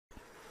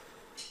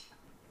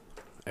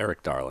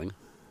Erik Darling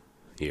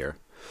here,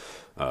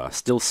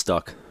 still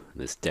stuck in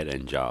this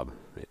dead-end job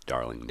at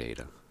Darling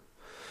Data,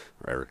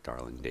 or Erik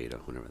Darling Data,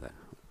 whatever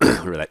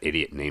whatever that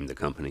idiot named the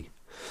company.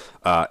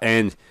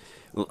 And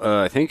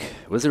I think,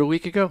 was it a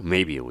week ago?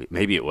 Maybe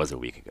it was a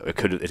week ago.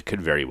 It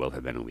could very well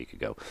have been a week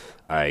ago.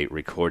 I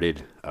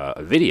recorded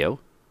a video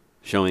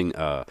showing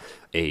a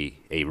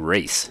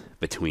race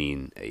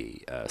between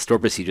a store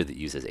procedure that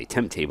uses a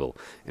temp table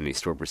and a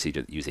store procedure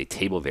that uses a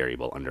table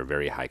variable under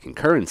very high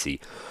concurrency,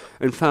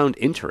 and found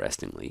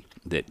interestingly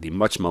that the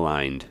much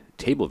maligned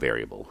table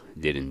variable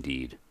did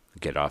indeed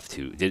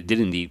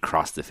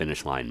cross the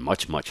finish line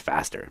much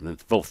faster,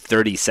 full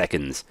 30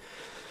 seconds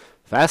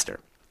faster.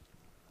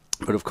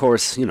 But of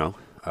course,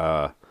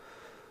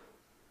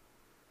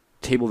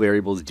 table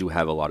variables do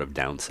have a lot of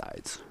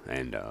downsides,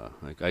 and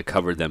I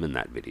covered them in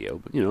that video.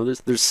 But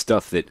there's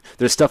stuff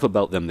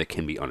about them that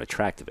can be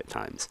unattractive at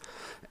times.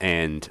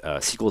 And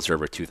SQL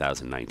Server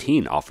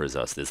 2019 offers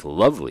us this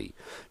lovely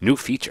new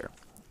feature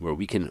where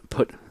we can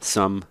put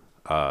some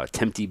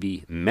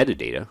tempdb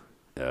metadata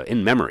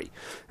in memory.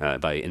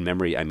 By in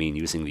memory, I mean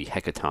using the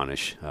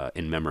hecatonish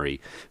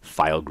in-memory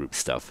file group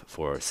stuff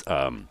for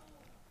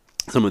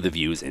some of the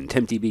views in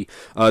tempdb.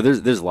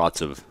 There's lots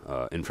of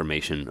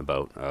information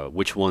about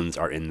which ones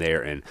are in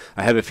there, and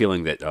I have a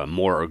feeling that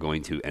more are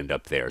going to end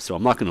up there. So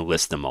I'm not going to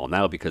list them all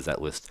now because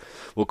that list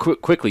will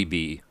quickly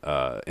be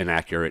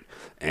inaccurate,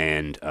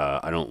 and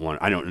I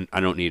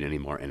don't need any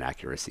more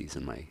inaccuracies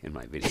in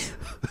my video.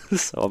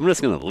 So I'm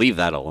just going to leave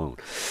that alone.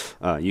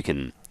 You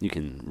can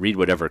read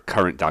whatever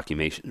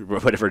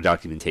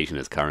documentation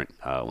is current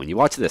when you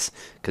watch this,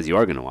 because you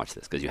are going to watch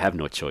this, because you have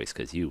no choice,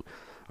 because you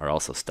are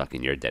also stuck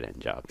in your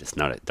dead-end job, just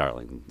not at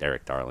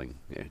Erik Darling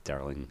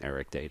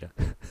Data.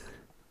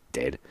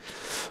 Dead.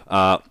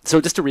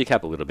 So just to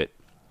recap a little bit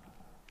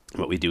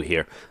what we do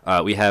here,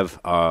 we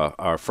have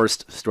our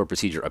first store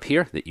procedure up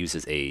here that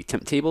uses a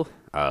temp table.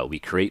 We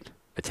create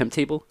a temp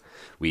table,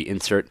 we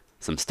insert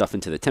some stuff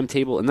into the temp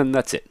table, and then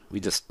that's it. We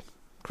just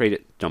create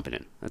it, dump it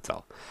in. That's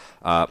all.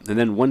 And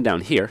then one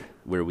down here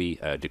where we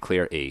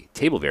declare a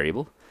table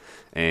variable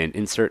and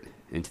insert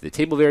into the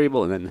table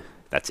variable, and then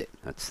that's it.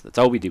 That's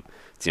all we do.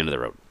 It's the end of the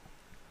road.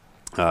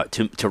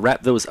 To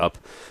wrap those up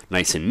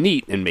nice and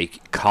neat and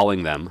make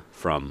calling them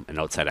from an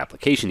outside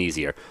application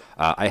easier,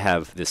 I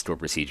have this store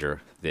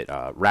procedure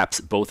that wraps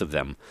both of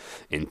them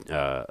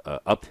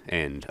up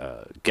and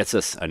gets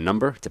us a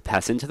number to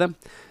pass into them,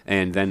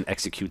 and then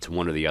executes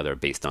one or the other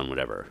based on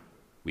whatever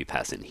we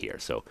pass in here.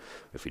 So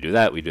if we do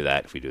that, we do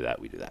that. If we do that,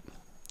 we do that.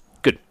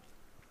 Good.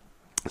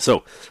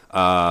 So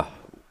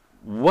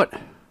what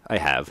I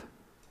have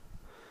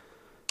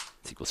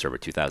SQL Server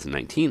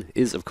 2019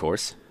 is, of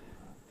course,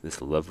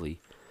 this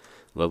lovely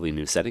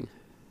new setting.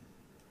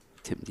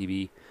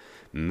 tempdb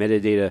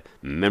metadata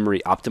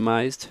memory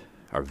optimized.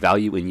 Our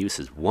value in use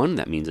is 1.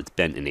 That means it's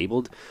been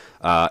enabled.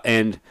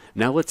 And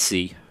now let's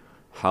see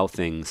how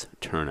things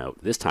turn out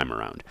this time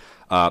around.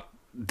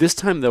 This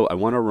time, though, I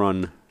want to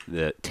run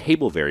the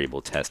table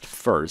variable test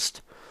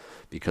first,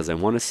 because I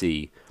want to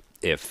see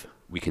if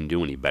we can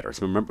do any better.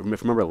 So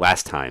remember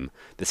last time,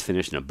 this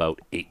finished in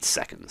about 8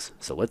 seconds.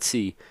 So let's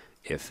see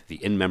if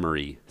the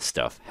in-memory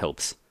stuff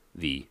helps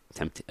the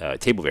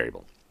table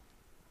variable.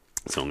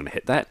 So I'm going to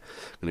hit that.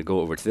 I'm going to go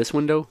over to this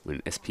window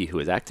when SP who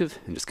is active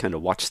and just kind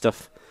of watch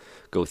stuff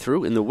go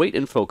through. And the wait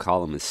info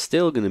column is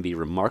still going to be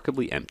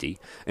remarkably empty.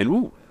 And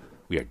ooh,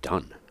 we are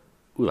done.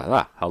 Ooh la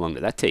la, how long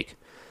did that take?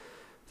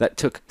 That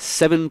took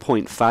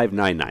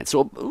 7.599.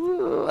 So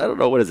I don't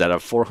know, what is that, a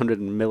 400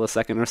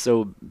 millisecond or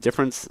so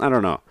difference? I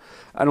don't know.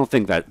 I don't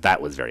think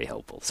that was very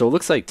helpful. So it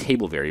looks like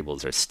table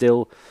variables are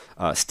still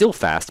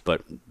fast,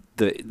 but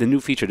the new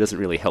feature doesn't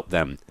really help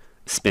them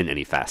spin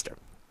any faster.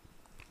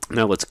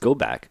 Now let's go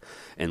back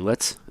and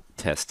let's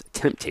test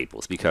temp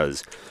tables,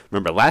 because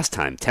remember last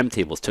time temp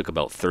tables took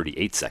about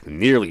 38 seconds,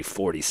 nearly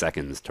 40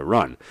 seconds to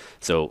run.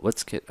 So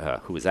let's get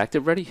who is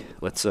active ready.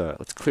 Let's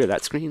clear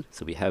that screen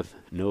so we have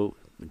no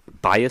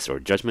bias or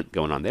judgment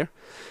going on there,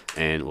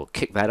 and we'll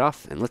kick that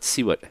off, and let's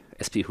see what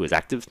SP who is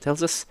active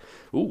tells us.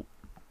 Ooh,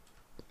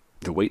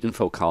 the wait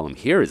info column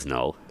here is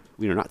null.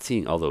 We are not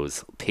seeing all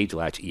those page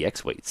latch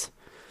EX waits.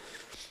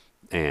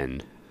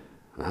 And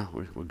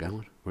we're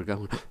going,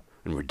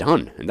 and we're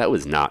done. And that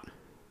was not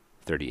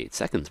 38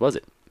 seconds, was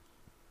it?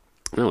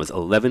 No, it was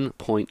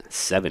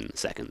 11.7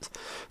 seconds.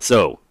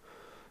 So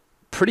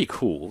pretty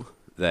cool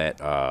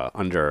that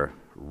under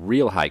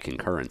real high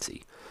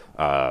concurrency,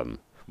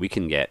 we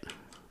can get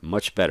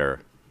much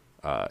better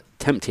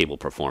temp table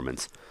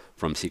performance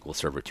from SQL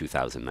Server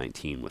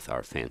 2019 with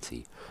our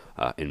fancy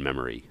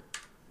in-memory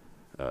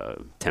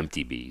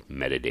tempdb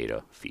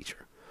metadata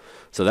feature.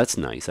 So that's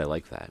nice. I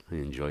like that. I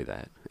enjoy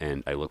that,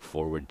 and I look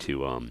forward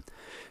to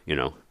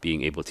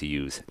being able to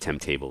use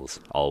temp tables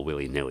all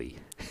willy-nilly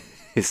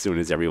as soon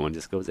as everyone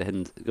just goes ahead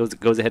and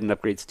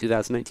upgrades to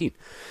 2019,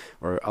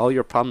 or all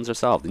your problems are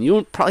solved, and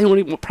you probably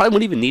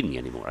won't even need me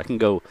anymore. I can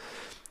go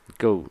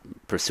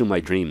pursue my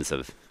dreams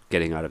of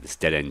getting out of this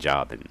dead-end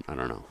job, and I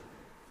don't know,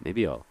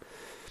 maybe I'll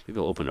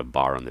open a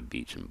bar on the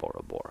beach in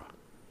Bora Bora.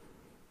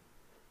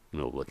 I'm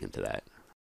gonna look into that.